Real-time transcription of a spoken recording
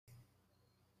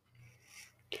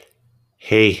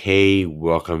Hey,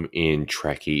 welcome in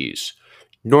Trekkies.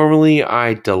 Normally,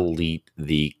 I delete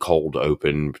the cold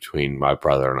open between my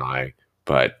brother and I,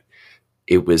 but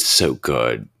it was so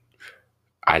good,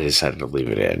 I decided to leave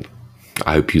it in.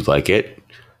 I hope you like it,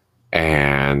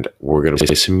 and we're going to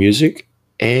play some music,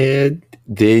 and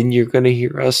then you're going to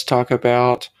hear us talk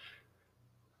about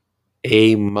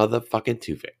a motherfucking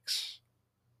Tuvix.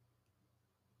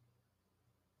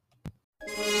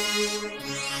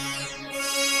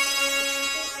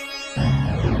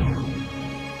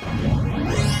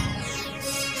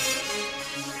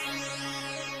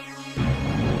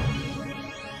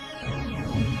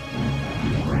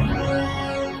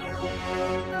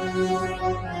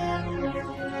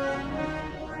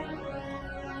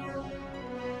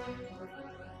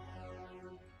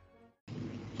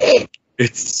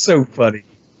 It's so funny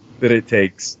that it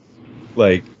takes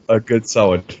like a good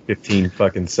solid 15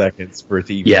 fucking seconds for it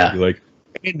to even be like,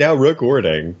 hey, now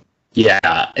recording.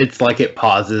 Yeah, it's like it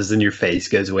pauses and your face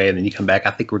goes away and then you come back.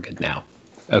 I think we're good now.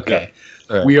 Okay.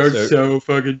 Yeah. Right, we are so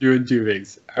fucking doing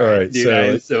Tuvix. All right, dude,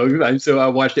 I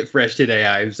watched it fresh today.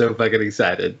 I'm so fucking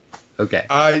excited. Okay.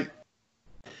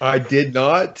 I did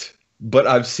not, but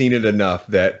I've seen it enough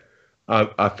that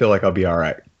I feel like I'll be all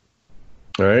right.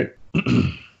 All right.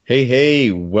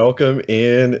 Hey, welcome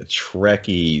in,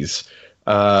 Trekkies.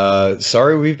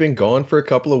 Sorry we've been gone for a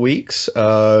couple of weeks.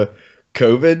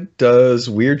 COVID does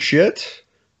weird shit.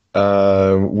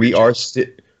 We are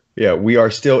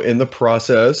still in the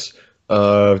process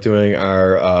of doing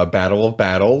our Battle of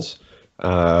Battles.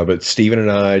 But Steven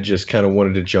and I just kind of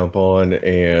wanted to jump on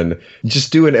and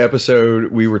just do an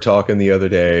episode. We were talking the other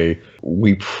day.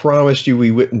 We promised you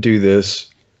we wouldn't do this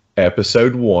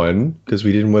episode 1 because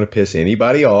we didn't want to piss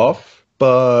anybody off.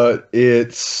 But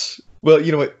well,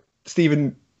 you know what,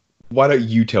 Steven, why don't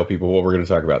you tell people what we're going to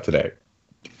talk about today?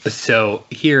 So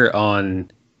here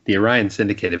on the Orion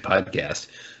Syndicated podcast,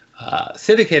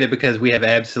 syndicated because we have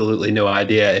absolutely no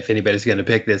idea if anybody's going to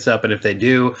pick this up, and if they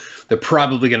do, they're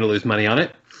probably going to lose money on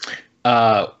it.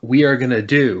 We are going to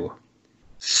do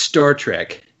Star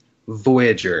Trek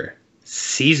Voyager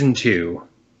Season 2,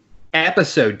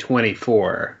 Episode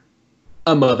 24,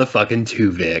 a motherfucking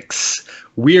Tuvix.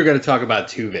 We are going to talk about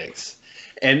Tuvix.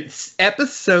 And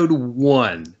Episode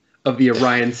 1 of the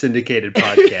Orion Syndicated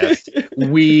podcast,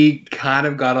 we kind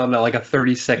of got on like a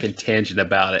 30-second tangent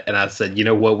about it. And I said, you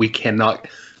know what? We cannot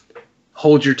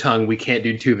hold your tongue. We can't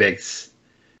do Tuvix.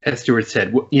 As Stuart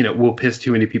said, we'll piss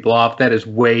too many people off. That is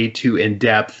way too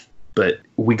in-depth. But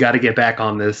we got to get back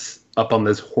on this, up on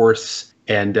this horse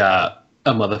and a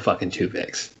motherfucking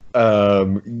Tuvix.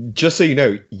 Just so you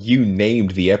know, you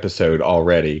named the episode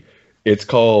already. It's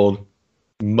called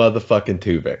Motherfucking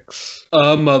Tuvix.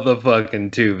 A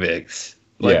motherfucking Tuvix.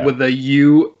 With a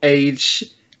U-H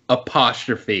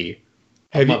apostrophe.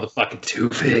 Motherfucking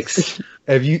Tuvix.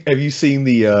 Have you seen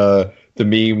the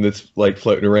meme that's like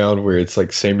floating around where it's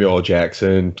like Samuel L.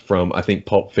 Jackson from, I think,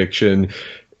 Pulp Fiction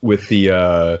with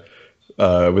the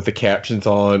captions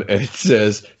on, and it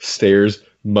says "Stairs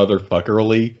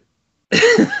motherfuckerly."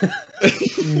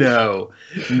 No.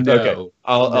 Okay,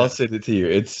 I'll send it to you.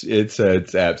 It's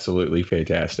absolutely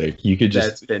fantastic. You could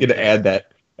add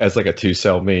that as like a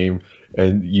 2-cell meme,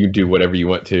 and you can do whatever you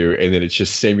want to, and then it's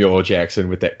just Samuel L. Jackson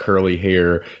with that curly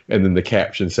hair, and then the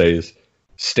caption says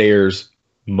 "Stairs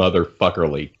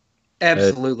motherfuckerly."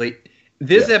 Absolutely.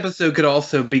 This episode could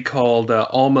also be called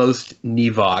Almost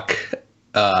Nevok,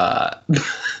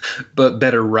 but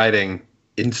better writing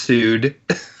ensued.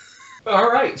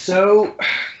 All right, so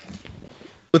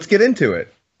let's get into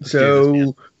it.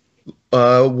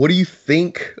 What do you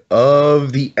think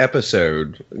of the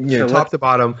episode? Top to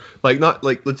bottom.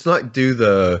 Let's not do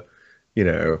the,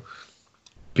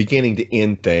 beginning to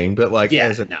end thing, but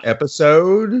as an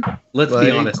episode. Let's be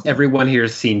honest. Everyone here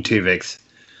has seen Tuvix.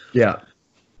 Yeah.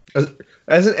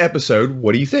 As an episode,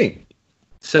 what do you think?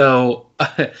 So,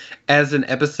 as an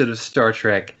episode of Star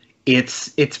Trek,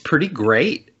 it's pretty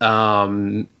great.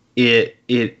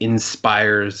 It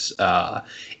inspires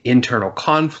internal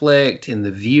conflict in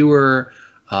the viewer.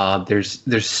 There's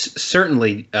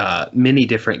certainly many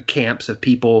different camps of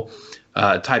people,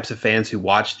 types of fans who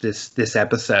watch this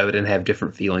episode and have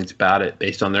different feelings about it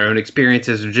based on their own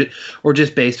experiences or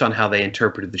just based on how they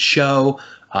interpreted the show.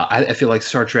 I feel like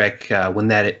Star Trek, when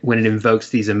it invokes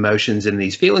these emotions and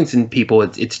these feelings in people,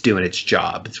 it's doing its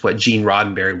job. It's what Gene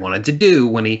Roddenberry wanted to do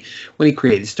when he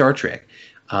created Star Trek.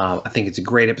 I think it's a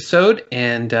great episode,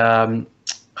 and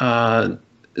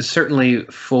certainly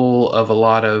full of a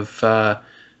lot of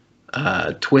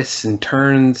twists and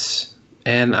turns.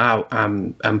 And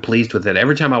I'm pleased with it.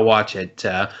 Every time I watch it,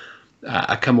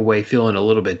 I come away feeling a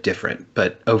little bit different,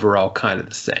 but overall kind of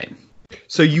the same.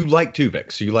 So you like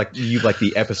Tuvix? You like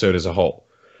the episode as a whole?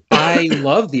 I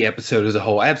love the episode as a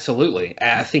whole. Absolutely.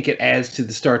 I think it adds to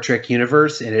the Star Trek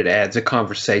universe, and it adds a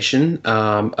conversation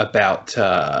about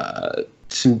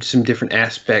some different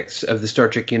aspects of the Star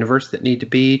Trek universe that need to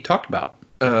be talked about.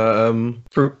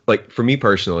 For me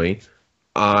personally,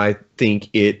 I think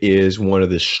it is one of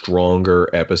the stronger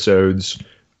episodes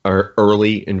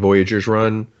early in Voyager's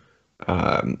run.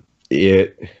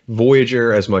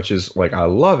 Voyager, as much as like I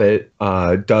love it,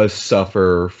 does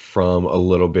suffer from a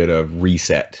little bit of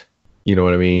reset. You know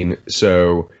what I mean?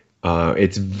 So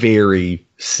it's very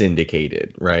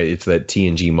syndicated, right? It's that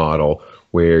TNG model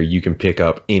where you can pick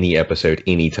up any episode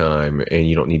anytime, and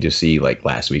you don't need to see like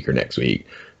last week or next week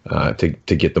to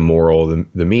get the moral,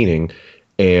 the meaning.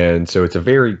 And so it's a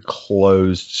very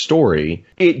closed story.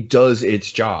 It does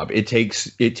its job. It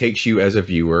takes you as a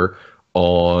viewer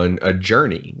on a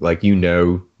journey. Like,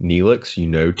 Neelix,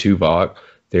 Tuvok.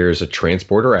 There's a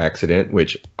transporter accident,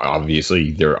 which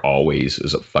obviously there always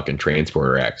is a fucking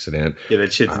transporter accident. Yeah,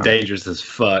 that shit's dangerous as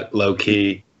fuck, low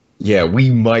key. Yeah, we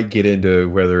might get into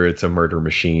whether it's a murder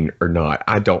machine or not.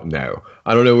 I don't know.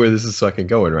 I don't know where this is fucking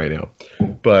going right now.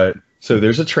 But so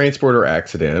there's a transporter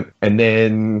accident, and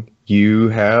then you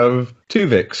have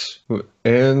Tuvix.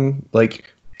 And like,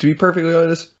 to be perfectly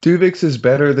honest, Tuvix is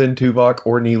better than Tuvok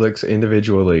or Neelix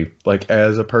individually. Like,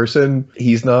 as a person,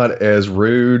 he's not as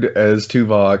rude as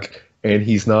Tuvok, and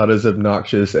he's not as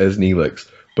obnoxious as Neelix.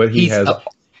 But he has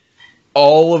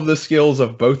all of the skills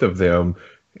of both of them.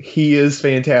 He is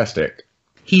fantastic.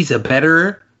 He's a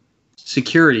better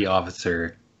security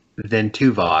officer than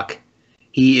Tuvok.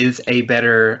 He is a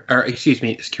better,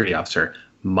 security officer.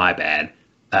 My bad.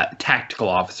 Tactical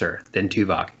officer than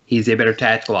Tuvok. He's a better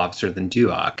tactical officer than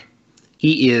Tuvok.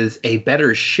 He is a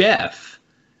better chef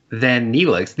than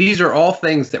Neelix. These are all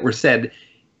things that were said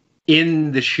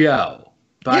in the show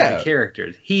by the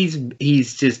characters. He's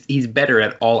better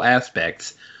at all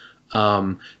aspects.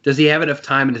 Does he have enough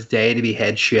time in his day to be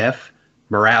head chef,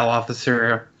 morale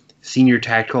officer, senior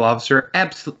tactical officer?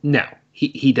 Absolutely no.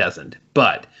 He doesn't.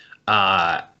 But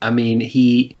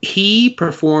he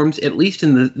performs, at least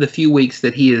in the few weeks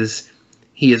that he is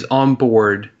on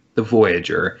board the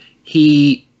Voyager,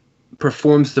 he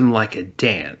performs them like a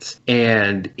dance,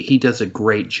 and he does a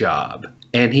great job,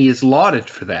 and he is lauded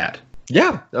for that.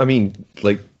 Yeah, I mean,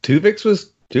 like, Tuvix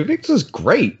was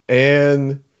great,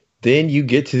 and then you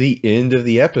get to the end of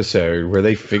the episode where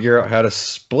they figure out how to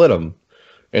split them,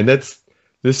 and this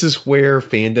is where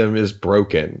fandom is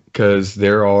broken, because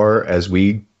there are, as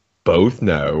we both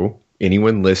know,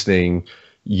 anyone listening,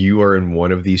 you are in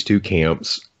one of these two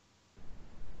camps.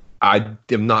 I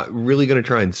am not really going to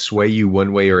try and sway you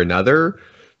one way or another.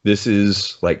 This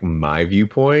is like my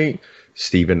viewpoint.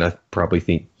 Stephen, I probably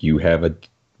think you have a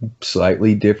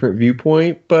slightly different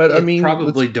viewpoint, but it's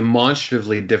probably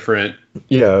demonstratively different.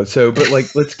 Yeah. So, but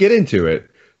like, let's get into it.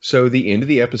 So the end of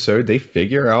the episode, they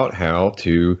figure out how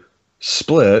to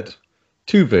split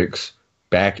Tuvix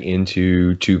back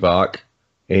into Tuvok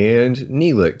and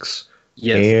Neelix.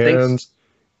 Yes. And thanks.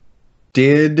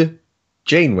 Did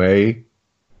Janeway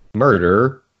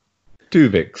murder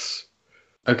Tuvix?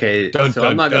 Okay,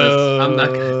 I'm not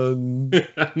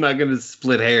gonna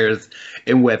split hairs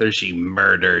in whether she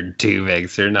murdered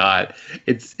Tuvix or not.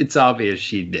 It's obvious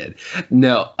she did.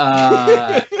 No.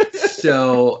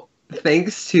 So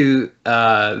thanks to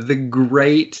the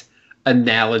great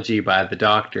analogy by the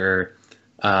Doctor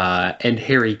and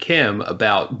Harry Kim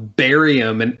about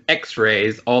barium and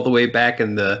X-rays all the way back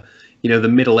in the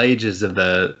Middle Ages of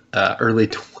the early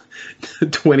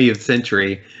 20th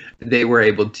century, they were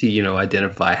able to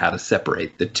identify how to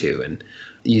separate the two, and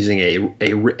using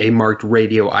a marked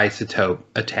radioisotope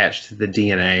attached to the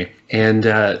DNA, and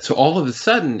so all of a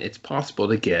sudden it's possible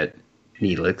to get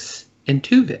Neelix and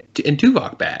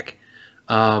Tuvok back.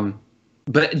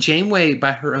 But Janeway,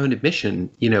 by her own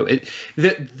admission, and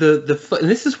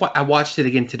this is why I watched it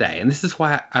again today, and this is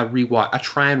why I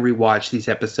try and rewatch these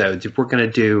episodes if we're going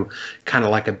to do kind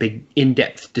of like a big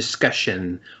in-depth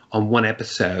discussion on one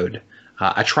episode.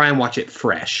 I try and watch it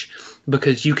fresh,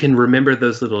 because you can remember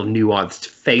those little nuanced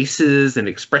faces and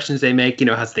expressions they make,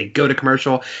 as they go to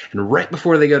commercial, and right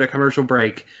before they go to commercial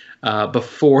break,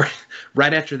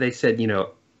 right after they said,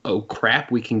 oh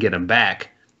crap, we can get him back,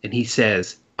 and he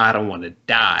says, I don't want to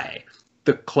die.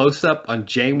 The close-up on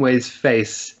Janeway's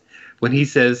face when he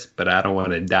says, but I don't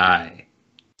want to die,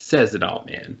 says it all,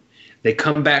 man. They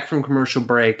come back from commercial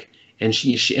break, and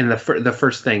she the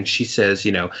first thing she says,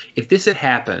 if this had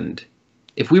happened,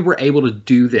 if we were able to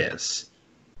do this,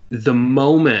 the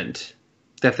moment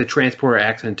that the transporter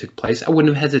accident took place, I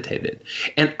wouldn't have hesitated.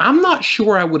 And I'm not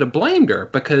sure I would have blamed her,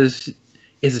 because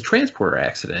is a transporter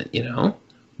accident, you know?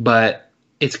 But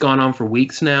it's gone on for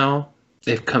weeks now.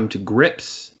 They've come to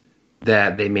grips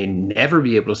that they may never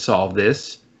be able to solve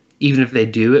this. Even if they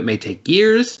do, it may take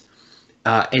years.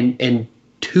 And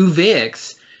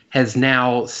Tuvix has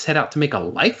now set out to make a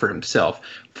life for himself.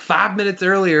 5 minutes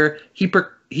earlier,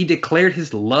 he declared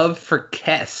his love for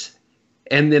Kess.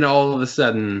 And then all of a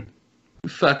sudden,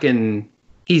 fucking,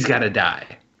 he's got to die.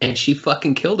 And she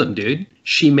fucking killed him, dude.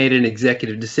 She made an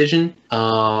executive decision,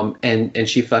 and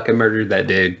she fucking murdered that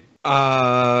dude.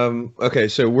 Okay,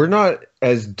 so we're not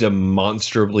as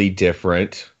demonstrably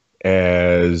different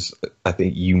as I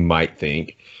think you might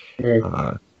think.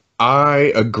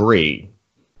 I agree.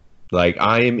 Like,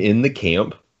 I am in the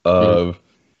camp of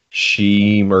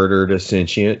she murdered a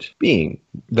sentient being.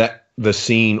 That the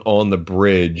scene on the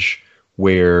bridge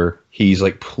where he's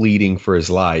like pleading for his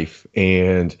life,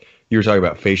 and you were talking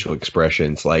about facial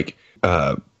expressions, like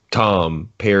Tom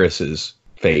Paris's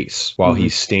face while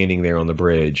he's standing there on the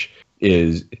bridge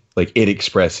is like, it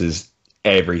expresses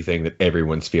everything that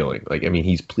everyone's feeling. Like, I mean,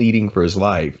 he's pleading for his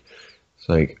life. It's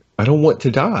like, I don't want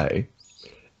to die.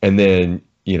 And then,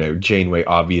 you know, Janeway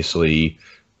obviously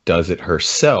does it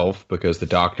herself because the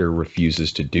doctor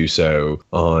refuses to do so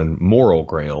on moral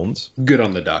grounds. Good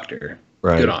on the doctor.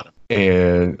 Right. Good on him.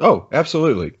 And, oh,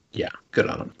 absolutely. Yeah, good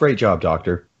on him. Great job,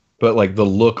 doctor. But like the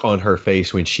look on her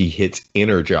face when she hits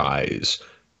energize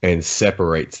and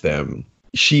separates them,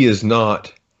 she is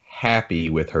not happy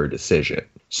with her decision.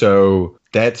 So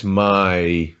that's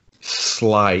my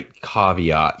slight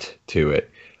caveat to it.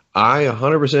 I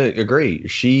 100% agree.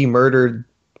 She murdered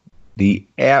the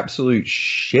absolute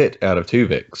shit out of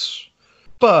Tuvix.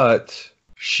 But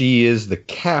she is the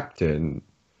captain.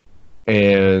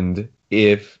 And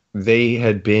if they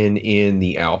had been in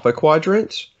the Alpha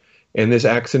Quadrant and this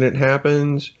accident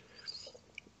happens,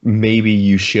 maybe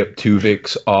you ship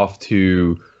Tuvix off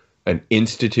to an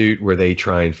institute where they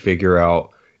try and figure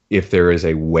out if there is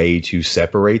a way to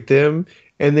separate them,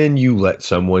 and then you let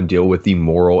someone deal with the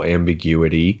moral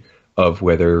ambiguity of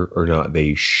whether or not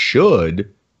they should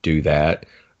do that,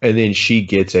 and then she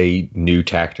gets a new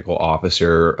tactical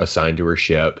officer assigned to her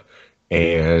ship,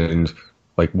 and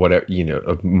like whatever, you know,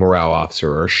 a morale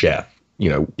officer or a chef, you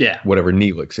know, whatever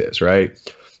Neelix is, right?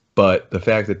 But the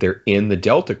fact that they're in the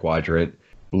Delta Quadrant,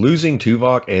 losing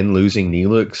Tuvok and losing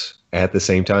Neelix at the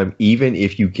same time, even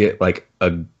if you get like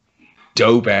a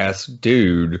dope ass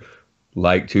dude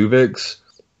like Tuvix,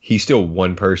 he's still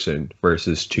one person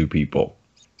versus two people.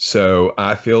 So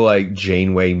I feel like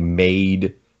Janeway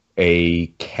made a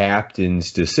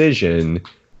captain's decision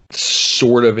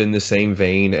sort of in the same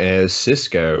vein as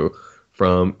Sisko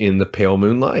from In the Pale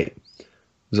Moonlight.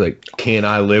 It's like, can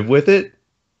I live with it?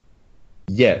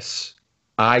 Yes,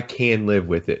 I can live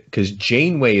with it, because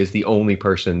Janeway is the only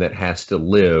person that has to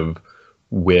live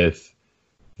with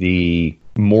the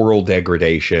moral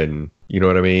degradation, you know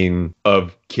what I mean,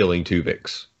 of killing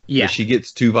Tuvix. Yeah. She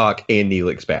gets Tuvok and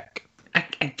Neelix back.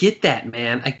 I get that,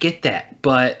 man. I get that.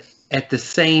 But at the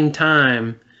same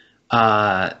time,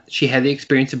 she had the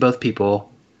experience of both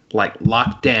people, like,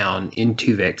 locked down in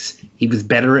Tuvix. He was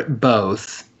better at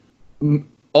both.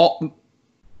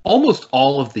 Almost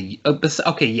all of the...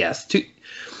 okay, yes.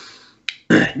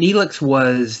 Neelix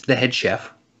was the head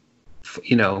chef,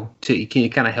 you know, to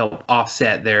kind of help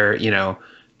offset their, you know,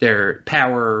 their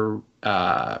power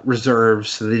reserves,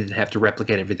 so they didn't have to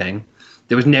replicate everything.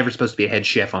 There was never supposed to be a head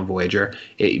chef on Voyager,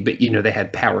 but, you know, they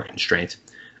had power constraints.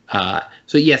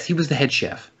 So, yes, he was the head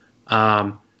chef.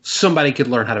 Somebody could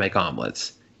learn how to make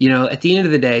omelets. You know, at the end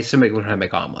of the day, somebody could learn how to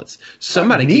make omelets.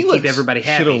 Somebody could keep everybody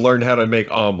happy. Should have learned how to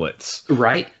make omelets.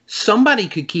 Right? Somebody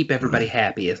could keep everybody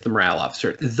happy as the morale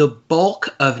officer. The bulk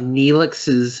of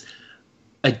Neelix's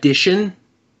addition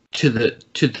to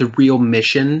the real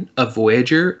mission of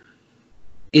Voyager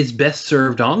is best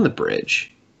served on the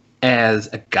bridge as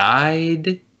a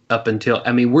guide up until,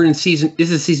 I mean, this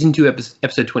is season 2,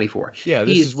 episode 24. Yeah,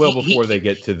 this is well before they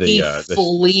get to the...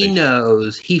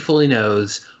 He fully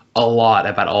knows a lot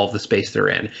about all of the space they're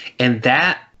in. And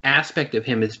that aspect of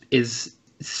him is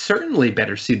certainly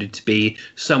better suited to be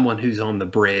someone who's on the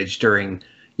bridge during,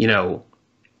 you know,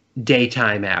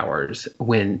 daytime hours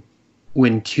when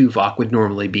Tuvok would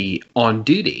normally be on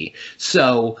duty.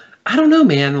 So, I don't know,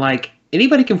 man. Like,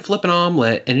 anybody can flip an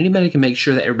omelet and anybody can make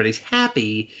sure that everybody's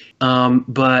happy.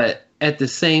 But at the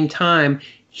same time,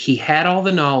 he had all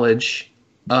the knowledge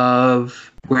of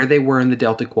where they were in the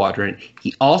Delta Quadrant.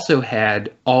 He also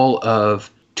had all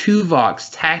of Tuvok's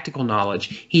tactical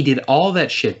knowledge. He did all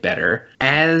that shit better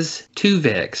as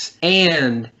Tuvix.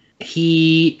 And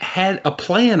he had a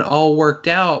plan all worked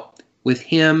out with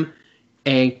him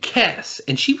and Kess.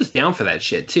 And she was down for that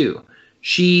shit, too.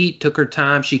 She took her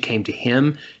time. She came to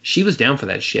him. She was down for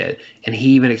that shit. And he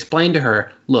even explained to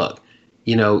her, look,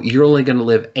 you're only going to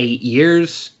live 8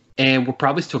 years, and we're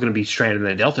probably still going to be stranded in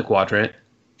the Delta Quadrant.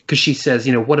 Because she says,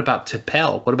 what about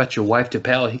T'Pel? What about your wife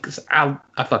T'Pel? He goes,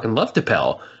 I fucking love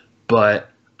T'Pel, but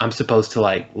I'm supposed to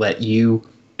let you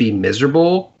be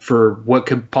miserable for what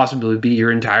could possibly be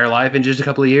your entire life in just a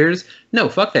couple of years? No,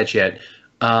 fuck that shit.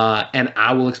 And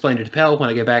I will explain to T'Pel when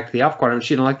I get back to the Alpha Quadrant. If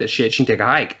she don't like that shit, she can take a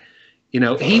hike.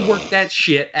 He worked that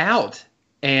shit out,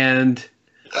 and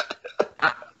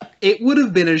it would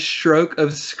have been a stroke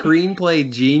of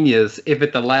screenplay genius if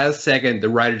at the last second the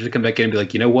writers would come back in and be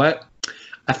like, you know what?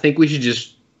 I think we should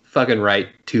just fucking write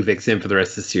Tuvix in for the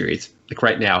rest of the series. Like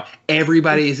right now,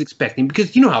 everybody is expecting,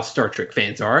 because you know how Star Trek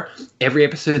fans are. Every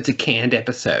episode's a canned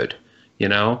episode.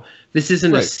 This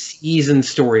isn't a season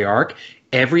story arc.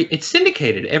 It's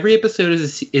syndicated. Every episode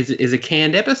is a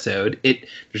canned episode.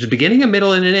 There's a beginning, a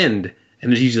middle, and an end,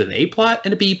 and there's usually an A plot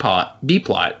and a B plot.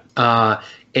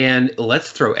 And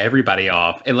let's throw everybody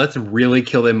off, and let's really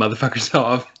kill them motherfuckers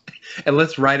off, and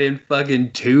let's write in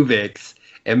fucking Tuvix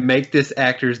and make this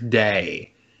actor's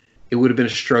day. It would have been a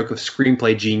stroke of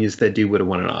screenplay genius. That dude would have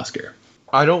won an Oscar.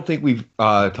 I don't think we've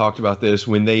talked about this.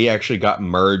 When they actually got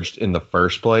merged in the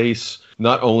first place,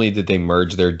 not only did they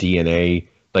merge their DNA,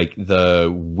 like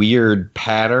the weird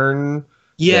pattern.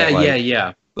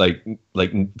 Yeah. Like,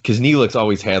 because Neelix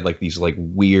always had like these like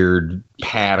weird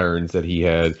patterns that he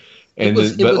had, and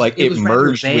it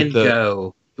merged with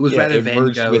the. It was rather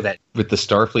Van Gogh with the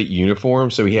Starfleet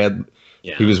uniform. So he had.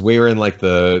 Yeah. He was wearing like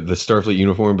the Starfleet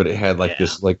uniform, but it had like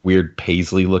this like weird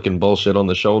paisley looking bullshit on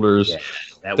the shoulders.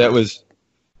 Yeah, that was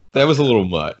a little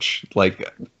much.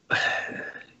 Like,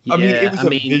 I mean, it was a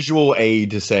visual aid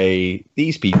to say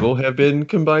these people have been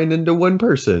combined into one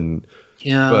person.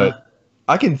 Yeah, but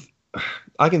I can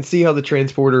see how the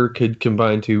transporter could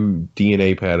combine two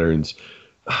DNA patterns.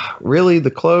 Really,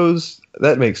 the clothes,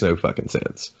 that makes no fucking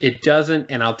sense. It doesn't,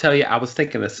 and I'll tell you, I was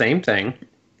thinking the same thing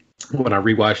when I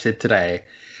rewatched it today,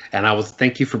 and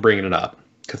thank you for bringing it up,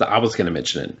 because I was going to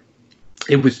mention it.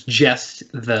 It was just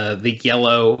the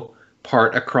yellow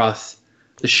part across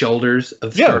the shoulders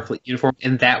of the Starfleet uniform,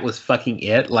 and that was fucking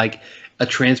it. Like, a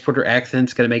transporter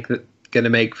accident's going to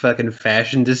make fucking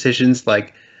fashion decisions,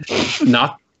 like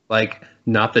not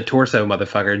the torso,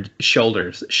 motherfucker.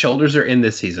 Shoulders are in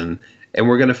this season. And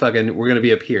we're gonna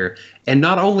be up here. And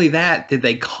not only that, did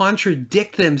they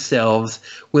contradict themselves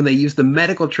when they used the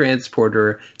medical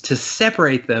transporter to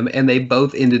separate them, and they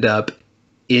both ended up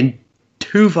in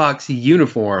Tuvok's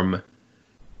uniform.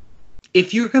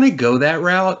 If you're gonna go that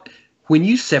route, when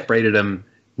you separated them,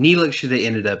 Neelix should have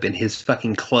ended up in his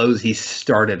fucking clothes he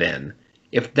started in.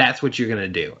 If that's what you're gonna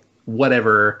do,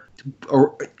 whatever.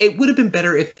 Or it would have been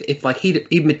better if like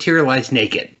he materialized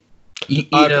naked.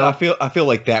 I feel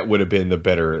like that would have been the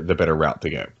better route to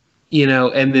go.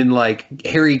 And then like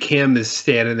Harry Kim is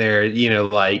standing there,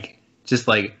 like just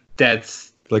like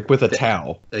that's like with a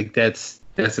towel. Like that's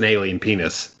an alien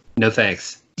penis. No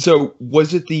thanks. So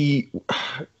was it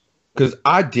because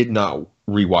I did not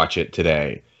rewatch it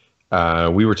today.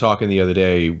 We were talking the other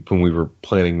day when we were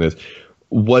planning this.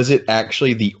 Was it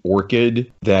actually the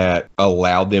orchid that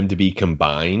allowed them to be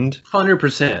combined?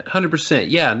 100%.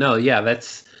 Yeah, no, yeah,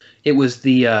 it was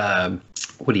the,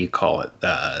 what do you call it?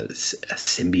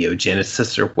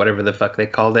 Symbiogenesis or whatever the fuck they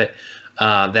called it,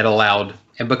 that allowed,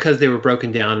 and because they were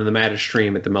broken down in the matter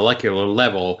stream at the molecular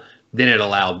level, then it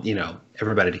allowed,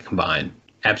 everybody to combine.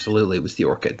 Absolutely, it was the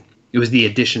orchid. It was the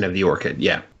addition of the orchid,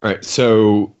 yeah. All right,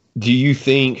 so do you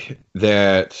think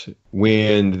that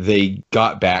when they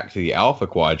got back to the Alpha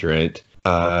Quadrant,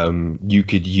 you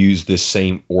could use this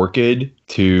same orchid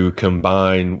to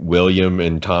combine William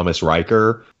and Thomas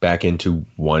Riker back into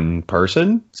one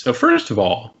person? So first of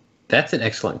all, that's an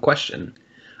excellent question.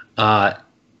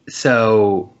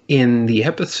 So in the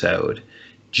episode,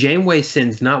 Janeway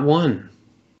sends not one,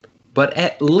 but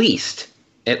at least,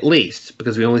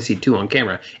 because we only see two on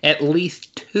camera, at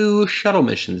least 2 shuttle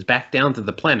missions back down to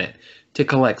the planet to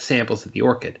collect samples of the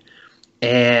orchid.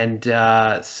 And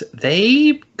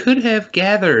they could have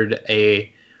gathered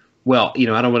I don't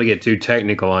want to get too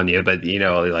technical on you, but,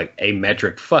 like a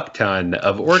metric fuck ton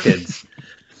of orchids.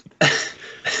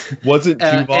 Wasn't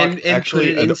Tuvok and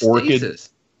actually an orchid?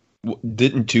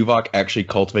 Didn't Tuvok actually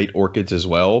cultivate orchids as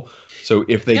well? So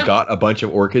if they got a bunch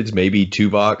of orchids, maybe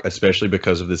Tuvok, especially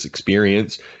because of this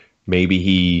experience, maybe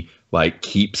he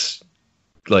keeps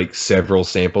several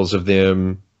samples of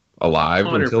them alive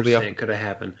until the 100% could have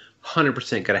happened.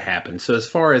 100% could have happened. So as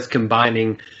far as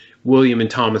combining William and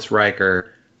Thomas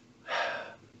Riker,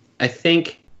 I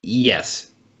think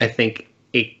yes. I think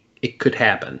it could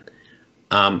happen.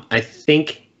 I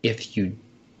think if you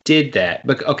did that,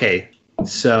 but okay,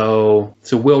 so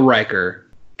Will Riker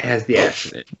has the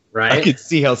accident, right? I can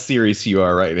see how serious you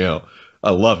are right now. I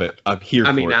love it. I'm here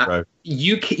for it, bro.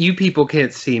 You people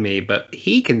can't see me, but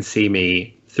he can see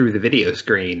me through the video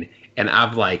screen, and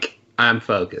I'm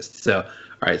focused. So, all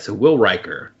right, so Will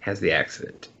Riker has the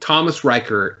accident. Thomas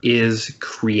Riker is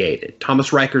created.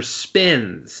 Thomas Riker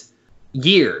spends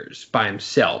years by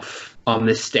himself on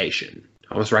this station.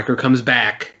 Thomas Riker comes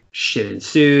back. Shit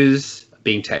ensues.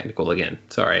 Being technical again.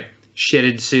 Sorry. Shit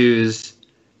ensues.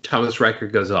 Thomas Riker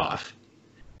goes off.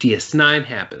 DS9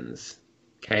 happens.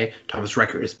 Okay. Thomas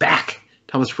Riker is back.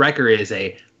 Thomas Riker is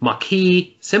a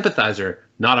Maquis sympathizer.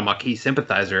 Not a Maquis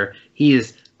sympathizer. He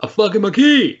is a fucking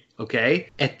Maquis. Okay.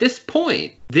 At this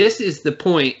point, this is the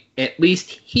point, at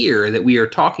least here, that we are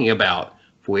talking about.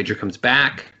 Voyager comes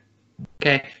back.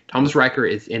 Okay. Thomas Riker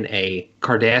is in a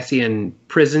Cardassian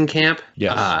prison camp.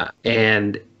 Yes.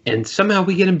 And somehow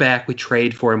we get him back. We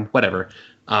trade for him, whatever.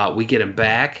 We get him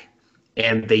back,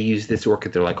 and they use this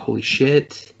orchid. They're like, holy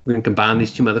shit, we're going to combine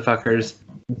these two motherfuckers.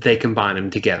 They combine them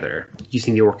together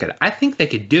using the orchid. I think they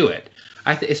could do it,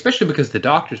 especially because the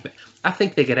doctor's back. I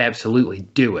think they could absolutely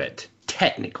do it,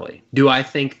 technically. Do I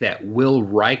think that Will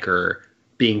Riker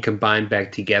being combined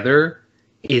back together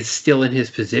is still in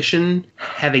his position,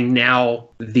 having now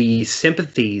the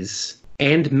sympathies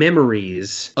and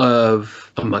memories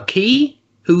of a Maquis?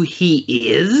 Who he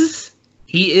is.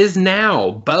 He is now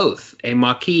both a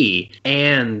Maquis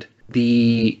and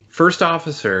the first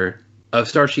officer of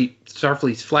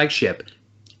Starfleet's flagship,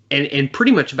 and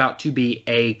pretty much about to be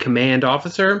a command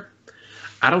officer.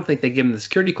 I don't think they give him the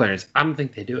security clearance. I don't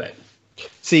think they do it.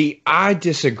 See, I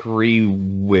disagree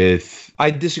with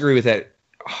that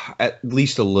at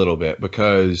least a little bit,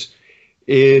 because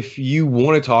if you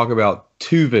want to talk about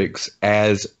Tuvix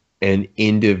as an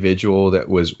individual that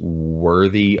was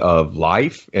worthy of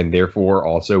life and therefore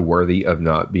also worthy of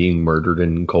not being murdered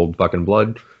in cold fucking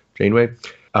blood, Janeway,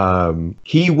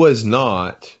 he was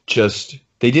not just,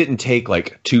 they didn't take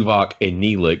like Tuvok and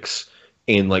Neelix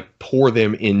and like pour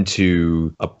them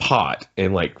into a pot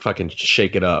and like fucking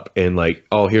shake it up and like,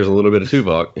 oh, here's a little bit of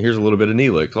Tuvok, here's a little bit of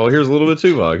Neelix, oh, here's a little bit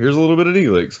of Tuvok, here's a little bit of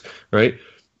Neelix, right?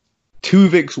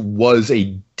 Tuvix was a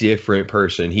different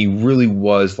person. He really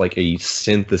was like a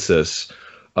synthesis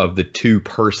of the two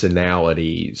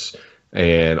personalities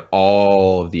and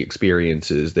all of the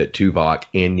experiences that Tuvok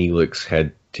and Neelix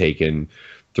had taken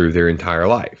through their entire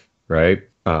life, right?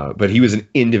 But he was an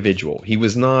individual.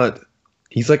 He's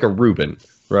like a Reuben,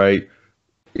 right?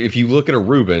 If you look at a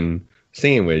Reuben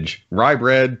sandwich, rye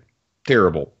bread,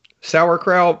 terrible.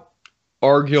 Sauerkraut,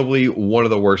 arguably one of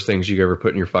the worst things you ever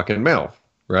put in your fucking mouth,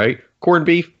 right? Corned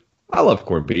beef, I love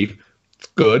corned beef. It's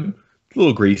good. It's a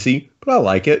little greasy, but I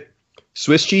like it.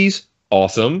 Swiss cheese,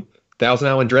 awesome. Thousand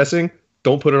Island dressing,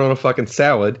 don't put it on a fucking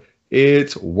salad.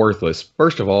 It's worthless.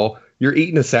 First of all, you're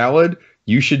eating a salad,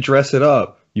 you should dress it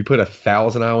up. You put a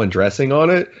Thousand Island dressing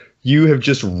on it, you have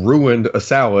just ruined a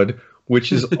salad,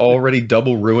 which is already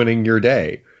double ruining your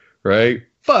day, right?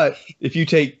 But if you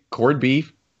take corned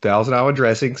beef, Thousand Island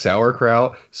dressing,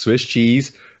 sauerkraut, Swiss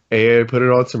cheese, and put it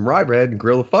on some rye bread and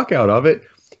grill the fuck out of it,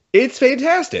 it's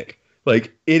fantastic.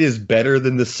 Like, it is better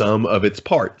than the sum of its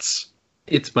parts.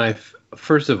 It's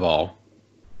first of all,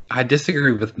 I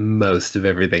disagree with most of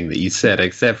everything that you said,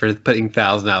 except for putting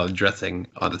Thousand Island dressing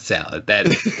on a salad.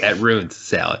 That ruins the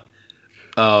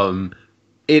salad.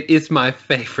 It is my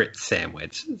favorite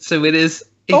sandwich. So it is.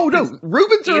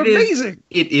 Reubens are amazing.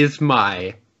 It is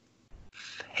my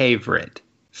favorite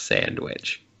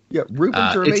sandwich. Yeah,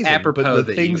 Reubens are amazing. It's apropos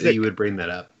that you would bring that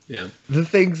up. Yeah. The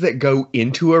things that go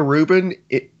into a Reuben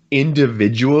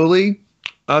individually,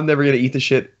 I'm never going to eat the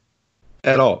shit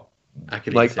at all. I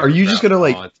can like, are you just going to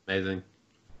like... Oh, it's amazing.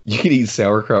 You can eat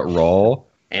sauerkraut raw?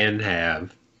 And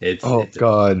have.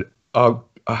 God.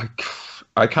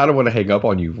 I kind of want to hang up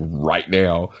on you right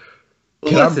now.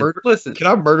 Can I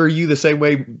murder you the same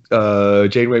way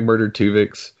Janeway murdered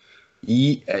Tuvix?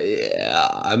 Yeah,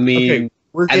 I mean... Okay.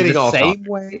 We're getting off topic.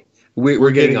 Way.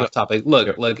 We're getting off topic.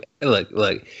 Look.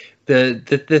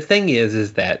 The thing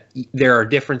is that there are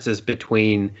differences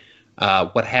between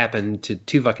what happened to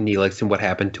Tuvok and Neelix and what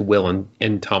happened to Will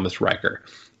and Thomas Riker.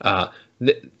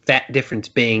 That difference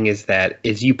being is that,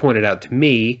 as you pointed out to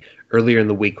me earlier in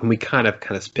the week when we kind of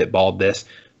spitballed this,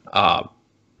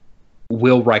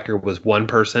 Will Riker was one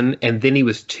person, and then he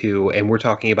was two, and we're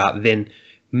talking about then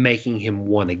making him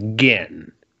one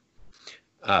again.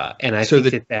 And I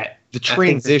think that the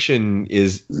transition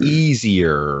is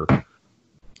easier.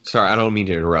 Sorry, I don't mean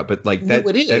to interrupt, but like that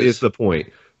is the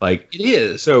point. Like it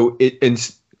is. So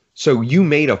you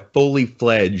made a fully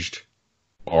fledged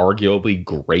arguably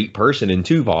great person in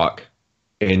Tuvok,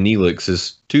 and Neelix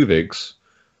is Tuvix.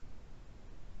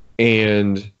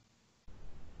 And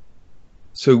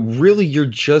so really you're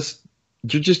just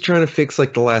trying to fix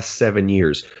like the last 7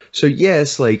 years. So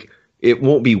yes, like it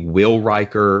won't be Will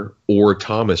Riker or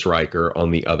Thomas Riker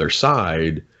on the other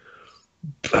side.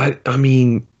 But I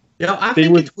mean, no, I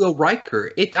think it's Will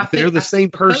Riker. They're the same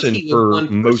person for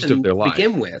most of their life. To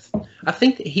begin with, I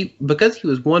think that because he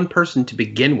was one person to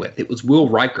begin with, it was Will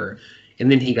Riker,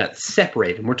 and then he got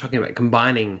separated. And we're talking about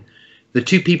combining the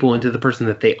two people into the person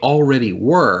that they already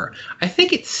were. I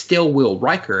think it's still Will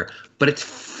Riker, but it's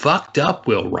fucked up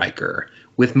Will Riker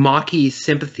with Maquis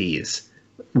sympathies,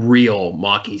 real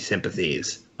Maquis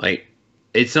sympathies. Like,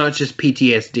 it's not just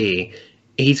PTSD.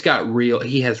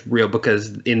 He has real,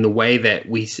 because in the way that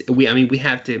we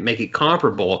have to make it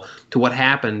comparable to what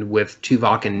happened with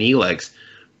Tuvok and Neelix.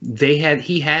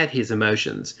 He had his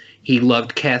emotions. He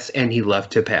loved Kes and he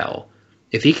loved T'Pel.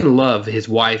 If he can love his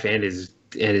wife and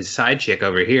his side chick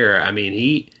over here, I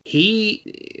mean,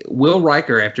 Will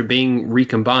Riker, after being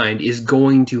recombined, is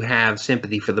going to have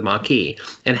sympathy for the Maquis.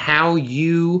 And how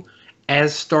you,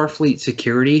 as Starfleet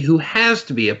security, who has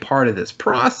to be a part of this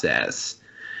process,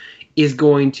 is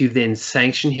going to then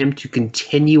sanction him to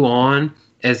continue on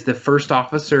as the first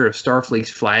officer of Starfleet's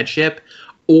flagship,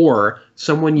 or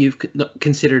someone you've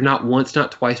considered not once,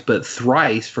 not twice, but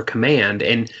thrice for command,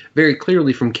 and very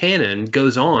clearly from canon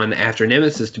goes on after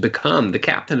Nemesis to become the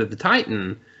captain of the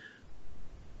Titan.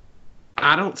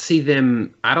 I don't see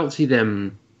them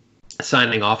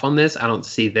signing off on this. I don't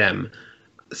see them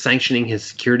sanctioning his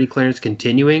security clearance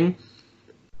continuing.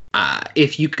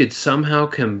 If you could somehow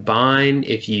combine,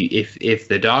 if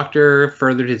the Doctor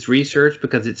furthered his research,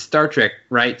 because it's Star Trek,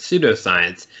 right?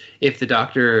 Pseudoscience. If the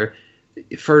Doctor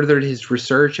furthered his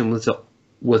research and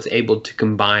was able to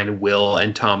combine Will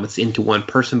and Thomas into one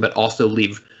person, but also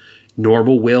leave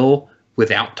normal Will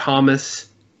without Thomas.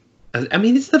 I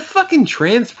mean, it's the fucking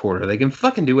transporter. They can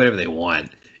fucking do whatever they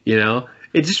want, you know?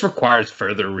 It just requires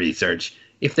further research.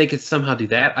 If they could somehow do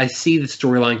that, I see the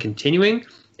storyline continuing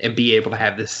and be able to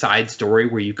have this side story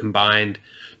where you combined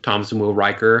Thomas and Will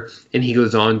Riker, and he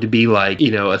goes on to be like,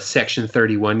 you know, a Section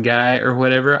 31 guy or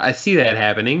whatever. I see that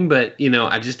happening, but, you know,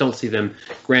 I just don't see them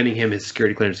granting him his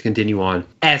security clearance to continue on,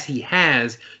 as he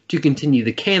has to continue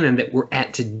the canon that we're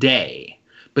at today.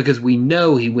 Because we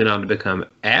know he went on to become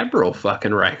Admiral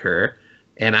fucking Riker,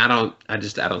 and I don't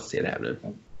see it happening.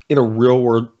 In a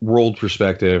real world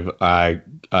perspective, I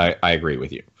agree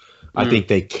with you. I think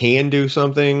they can do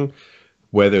something.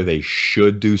 Whether they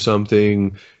should do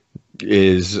something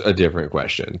is a different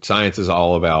question. Science is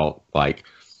all about, like,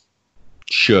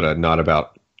 shoulda, not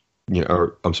about, you know,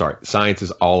 or I'm sorry, science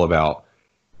is all about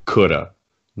coulda,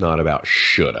 not about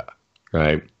shoulda,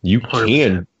 right? You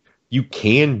 100%.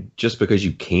 can, just because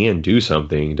you can do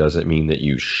something doesn't mean that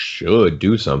you should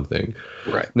do something.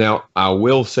 Right. Now, I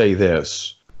will say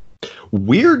this.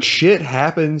 Weird shit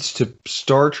happens to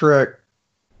Starfleet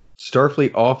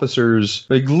officers,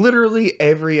 like, literally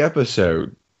every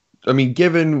episode. I mean,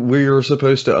 given we're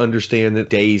supposed to understand that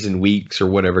days and weeks or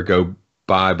whatever go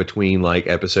by between, like,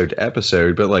 episode to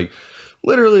episode, but, like,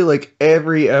 literally, like,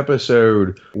 every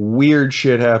episode, weird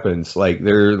shit happens. Like,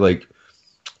 they're, like,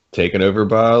 taken over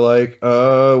by, like,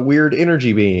 a weird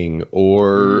energy being,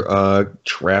 or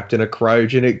trapped in a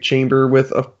cryogenic chamber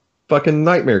with a fucking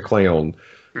nightmare clown.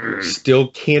 Still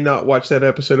cannot watch that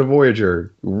episode of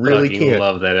Voyager. Really can't.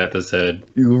 Love that episode.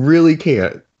 You really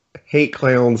can't. Hate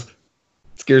clowns.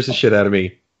 Scares the shit out of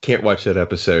me. Can't watch that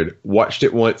episode. Watched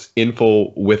it once in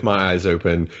full with my eyes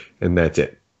open, and that's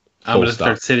it. I'm going to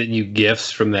start sending you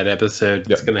gifts from that episode.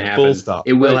 Yep. It's going to happen. Full stop.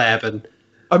 It will happen.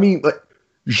 I mean, like,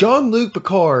 Jean-Luc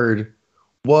Picard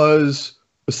was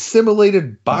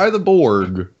assimilated by the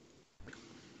Borg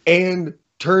and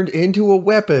turned into a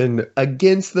weapon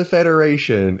against the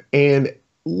Federation, and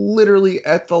literally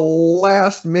at the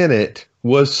last minute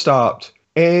was stopped.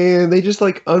 And they just,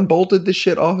 like, unbolted the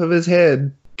shit off of his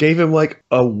head, gave him, like,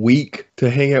 a week to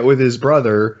hang out with his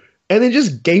brother, and then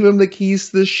just gave him the keys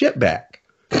to the ship back.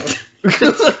 That's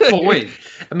the point.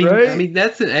 I mean, right? I mean,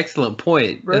 that's an excellent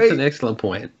point. Right? That's an excellent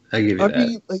point. I give you that. I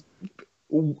mean, like,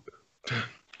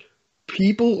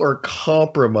 people are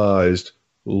compromised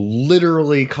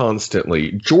literally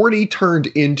constantly. Geordi turned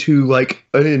into, like,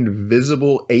 an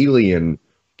invisible alien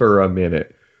for a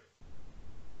minute.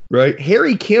 Right?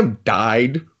 Harry Kim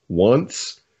died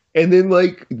once, and then,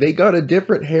 like, they got a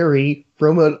different Harry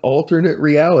from an alternate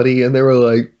reality, and they were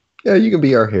like, yeah, you can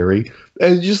be our Harry.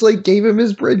 And just, like, gave him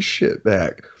his bridge shit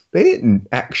back. They didn't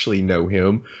actually know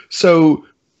him. So,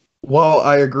 while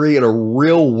I agree in a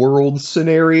real world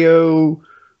scenario,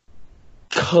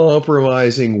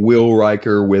 compromising Will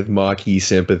Riker with Maquis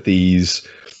sympathies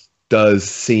does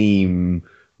seem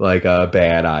like a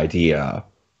bad idea.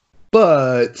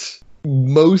 But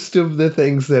most of the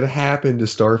things that happen to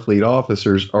Starfleet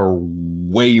officers are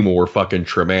way more fucking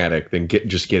traumatic than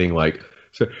just getting like...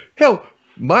 So, hell,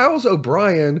 Miles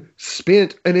O'Brien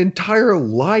spent an entire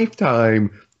lifetime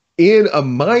in a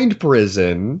mind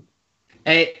prison.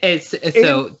 As a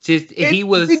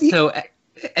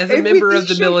member of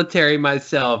the military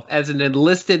myself, as an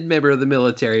enlisted member of the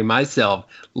military myself,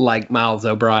 like Miles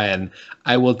O'Brien,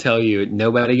 I will tell you,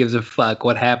 nobody gives a fuck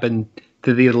what happened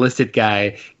to the enlisted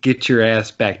guy. Get your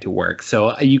ass back to work.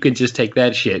 So you can just take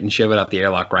that shit and shove it out the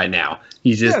airlock right now.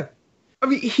 He's just... Yeah. I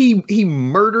mean, he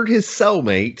murdered his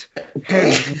cellmate,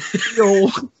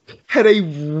 had a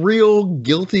real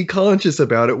guilty conscience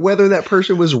about it. Whether that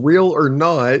person was real or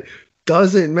not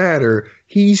doesn't matter.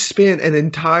 He spent an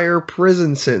entire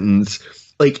prison sentence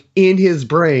like in his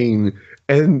brain,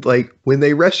 and like when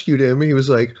they rescued him, he was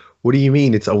like, "What do you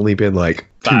mean? It's only been like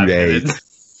 2 days?"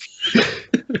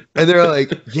 And they're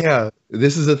like, "Yeah,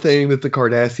 this is a thing that the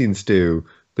Cardassians do."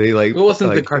 They like. It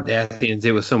wasn't the Cardassians.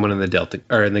 It was someone in the Delta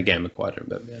or in the Gamma Quadrant.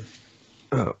 But yeah.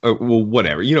 Oh, well,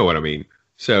 whatever. You know what I mean.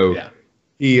 So yeah,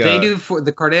 they do.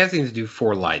 The Cardassians do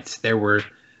 4 lights. There were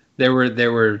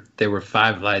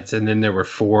 5 lights, and then there were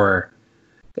 4.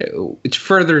 Which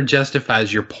further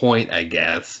justifies your point, I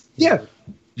guess. Yeah,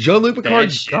 Jean-Luc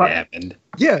Picard happened.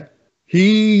 Yeah,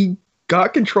 he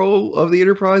got control of the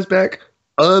Enterprise back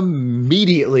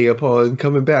immediately upon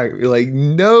coming back. Like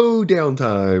no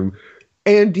downtime.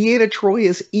 And Deanna Troi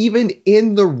is even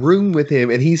in the room with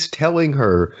him, and he's telling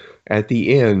her at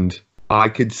the end, "I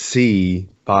could see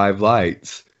 5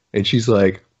 lights," and she's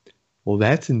like, "Well,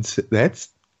 that's a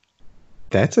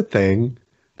thing."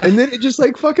 And then it just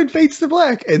like fucking fades to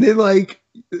black, and then like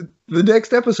the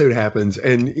next episode happens,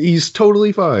 and he's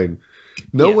totally fine.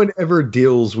 No one ever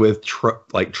deals with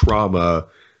trauma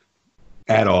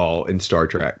at all in Star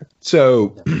Trek.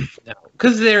 So. No.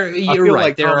 Because you're right.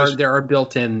 Like there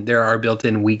are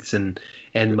built-in weeks and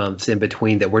months in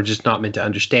between that we're just not meant to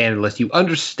understand unless you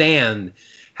understand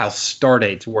how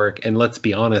stardates work. And let's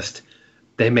be honest,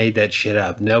 they made that shit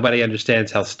up. Nobody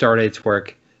understands how stardates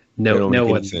work. No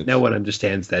one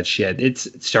understands that shit. It's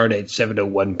stardate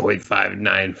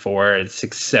 701.594 and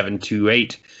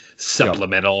 6728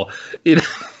 supplemental. Yep.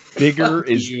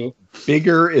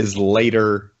 Bigger is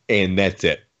later, and that's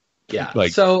it. Yeah.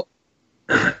 So.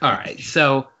 All right,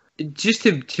 so just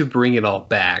to bring it all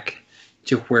back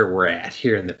to where we're at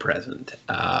here in the present,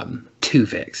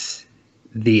 Tuvix,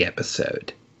 the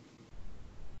episode,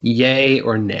 yay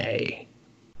or nay?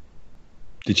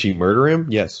 Did she murder him?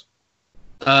 Yes.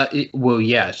 Well,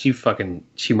 yeah, she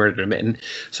murdered him. And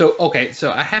so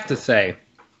I have to say,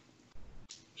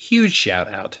 huge shout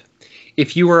out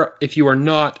if you are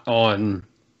not on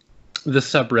the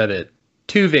subreddit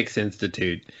Tuvix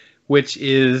Institute, which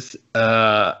is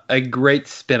a great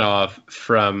spinoff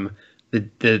from the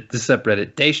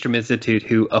subreddit Daystrom Institute,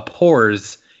 who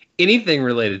abhors anything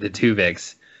related to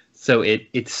Tuvix. So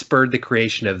it spurred the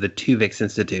creation of the Tuvix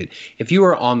Institute. If you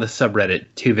are on the subreddit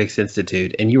Tuvix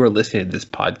Institute and you are listening to this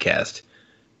podcast,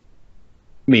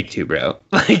 me too, bro.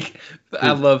 Like,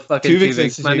 I love fucking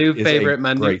Tuvix. My new favorite.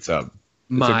 Great sub.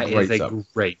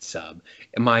 Great sub.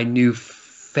 My new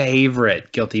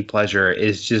favorite guilty pleasure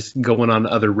is just going on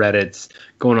other Reddits,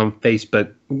 going on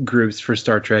Facebook groups for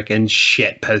Star Trek and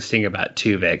shit posting about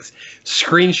Tuvix,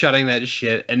 screenshotting that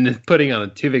shit and then putting on a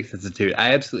Tuvix Institute.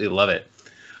 I absolutely love it.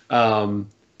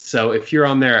 So if you're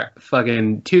on there,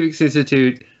 fucking Tuvix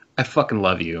Institute, I fucking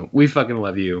love you. We fucking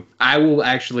love you. I will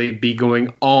actually be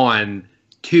going on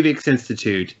Tuvix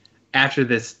Institute after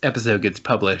this episode gets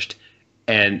published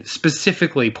and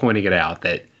specifically pointing it out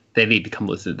that they need to come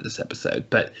listen to this episode.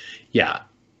 But yeah,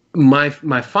 my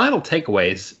final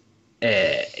takeaways,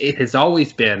 it has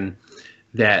always been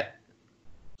that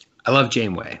I love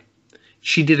Janeway.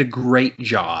 She did a great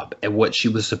job at what she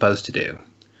was supposed to do.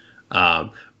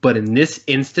 But in this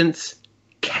instance,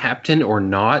 captain or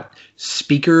not,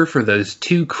 speaker for those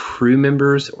 2 crew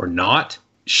members or not,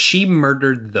 she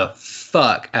murdered the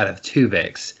fuck out of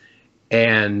Tuvix.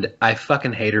 And I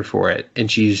fucking hate her for it.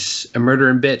 And she's a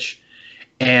murdering bitch.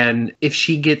 And if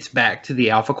she gets back to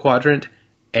the Alpha Quadrant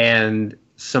and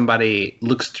somebody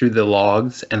looks through the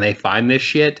logs and they find this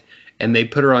shit and they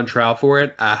put her on trial for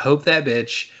it, I hope that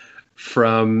bitch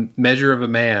from Measure of a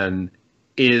Man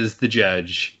is the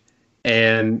judge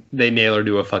and they nail her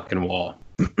to a fucking wall.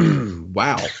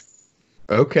 Wow.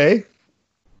 Okay.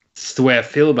 That's the way I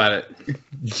feel about it.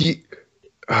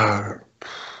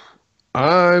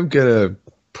 I'm going to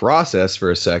process for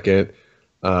a second.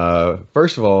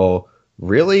 First of all,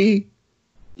 Really?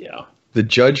 Yeah. The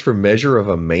judge for Measure of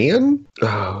a Man?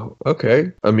 Oh,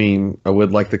 okay. I mean, I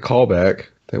would like the callback.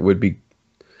 That would be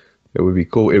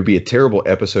cool. It would be a terrible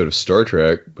episode of Star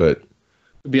Trek, but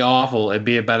It'd be awful. It'd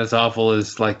be about as awful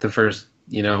as like the first,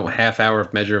 half hour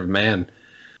of Measure of Man.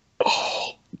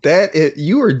 oh,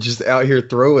 you are just out here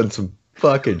throwing some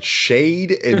fucking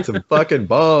shade and some fucking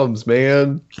bombs,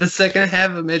 man. The second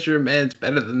half of Measure of Man is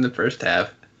better than the first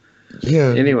half.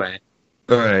 Yeah. Anyway.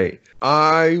 All right.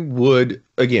 I would,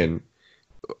 again,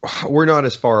 we're not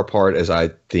as far apart as I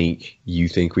think you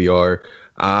think we are.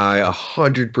 I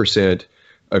 100%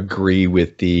 agree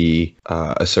with the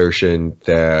assertion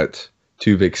that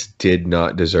Tuvix did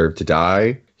not deserve to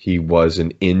die. He was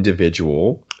an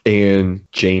individual, and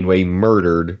Janeway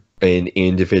murdered an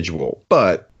individual.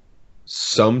 But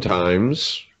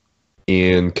sometimes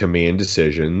in command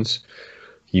decisions,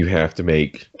 you have to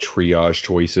make triage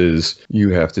choices. You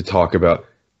have to talk about,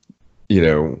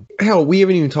 hell, we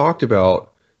haven't even talked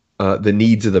about the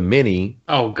needs of the many.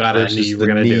 Oh, God, I knew you were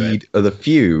going to do it. Need of the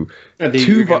few. I knew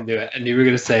you were going to do it. I knew you were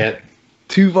going to say it.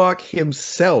 Tuvok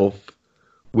himself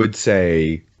would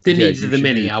say, the needs of the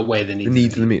many outweigh the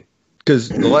needs of the many. Because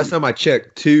the last time I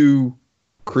checked, 2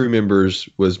 crew members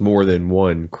was more than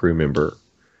 1 crew member.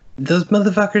 Those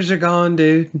motherfuckers are gone,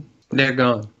 dude. They're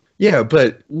gone. Yeah,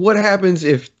 but what happens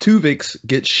if Tuvix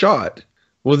gets shot?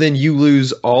 Well, then you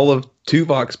lose all of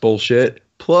Tuvok's bullshit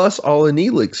plus all of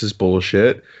Neelix's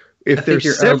bullshit. I think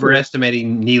you're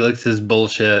overestimating Neelix's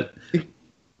bullshit.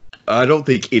 I don't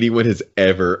think anyone has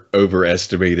ever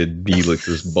overestimated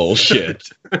Neelix's bullshit.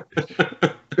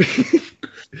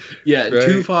 Yeah, right?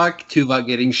 Tuvok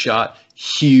getting shot,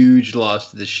 huge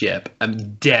loss to the ship.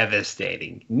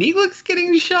 Devastating. Neelix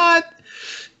getting shot?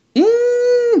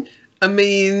 I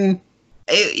mean,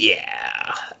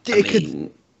 yeah.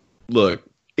 Look,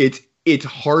 it's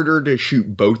harder to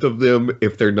shoot both of them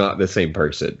if they're not the same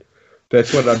person.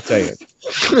 That's what I'm saying.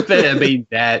 I mean,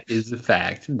 that is a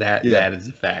fact. That is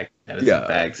a fact. That is a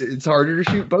fact. It's harder to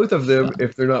shoot both of them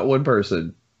if they're not one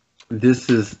person. This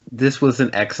was an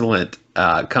excellent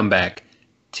comeback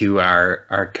to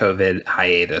our COVID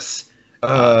hiatus.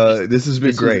 This has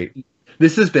been great.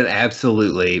 This has been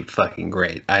absolutely fucking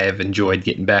great. I have enjoyed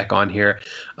getting back on here.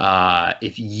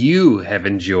 If you have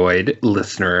enjoyed,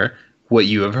 listener, what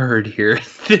you have heard here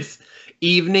this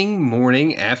evening,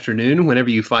 morning, afternoon, whenever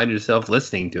you find yourself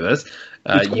listening to us,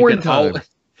 it's quarantine.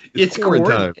 It's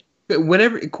quarantine.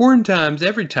 Whenever quarantine's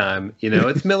every time,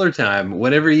 it's Miller time.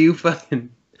 Whenever you fucking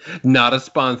not a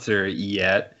sponsor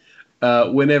yet.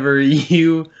 Whenever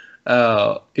you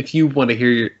if you want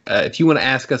to if you want to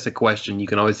ask us a question, you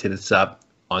can always hit us up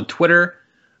on Twitter.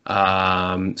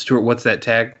 Stuart, what's that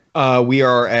tag? We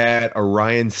are at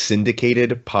Orion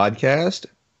Syndicated Podcast.com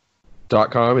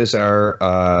is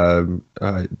our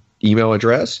email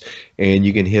address, and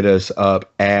you can hit us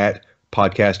up at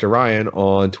Podcast Orion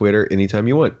on Twitter anytime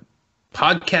you want.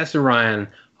 Podcast Orion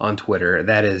on Twitter.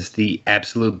 That is the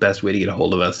absolute best way to get a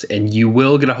hold of us, and you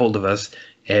will get a hold of us,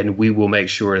 and we will make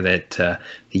sure that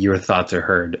your thoughts are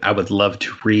heard. I would love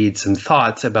to read some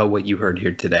thoughts about what you heard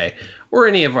here today or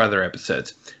any of our other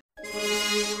episodes.